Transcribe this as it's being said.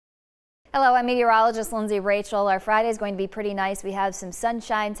Hello, I'm meteorologist Lindsay Rachel. Our Friday is going to be pretty nice. We have some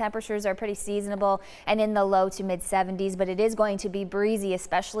sunshine. Temperatures are pretty seasonable and in the low to mid 70s, but it is going to be breezy,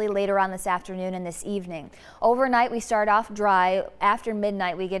 especially later on this afternoon and this evening. Overnight, we start off dry. After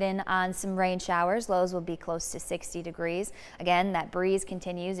midnight, we get in on some rain showers. Lows will be close to 60 degrees. Again, that breeze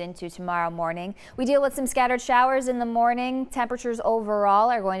continues into tomorrow morning. We deal with some scattered showers in the morning. Temperatures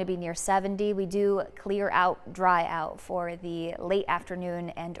overall are going to be near 70. We do clear out, dry out for the late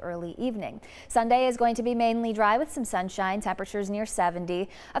afternoon and early evening. Sunday is going to be mainly dry with some sunshine, temperatures near 70.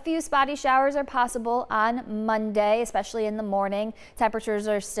 A few spotty showers are possible on Monday, especially in the morning. Temperatures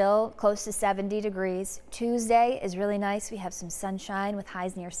are still close to 70 degrees. Tuesday is really nice. We have some sunshine with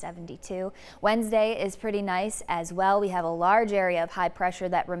highs near 72. Wednesday is pretty nice as well. We have a large area of high pressure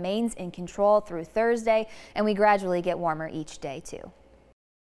that remains in control through Thursday, and we gradually get warmer each day too.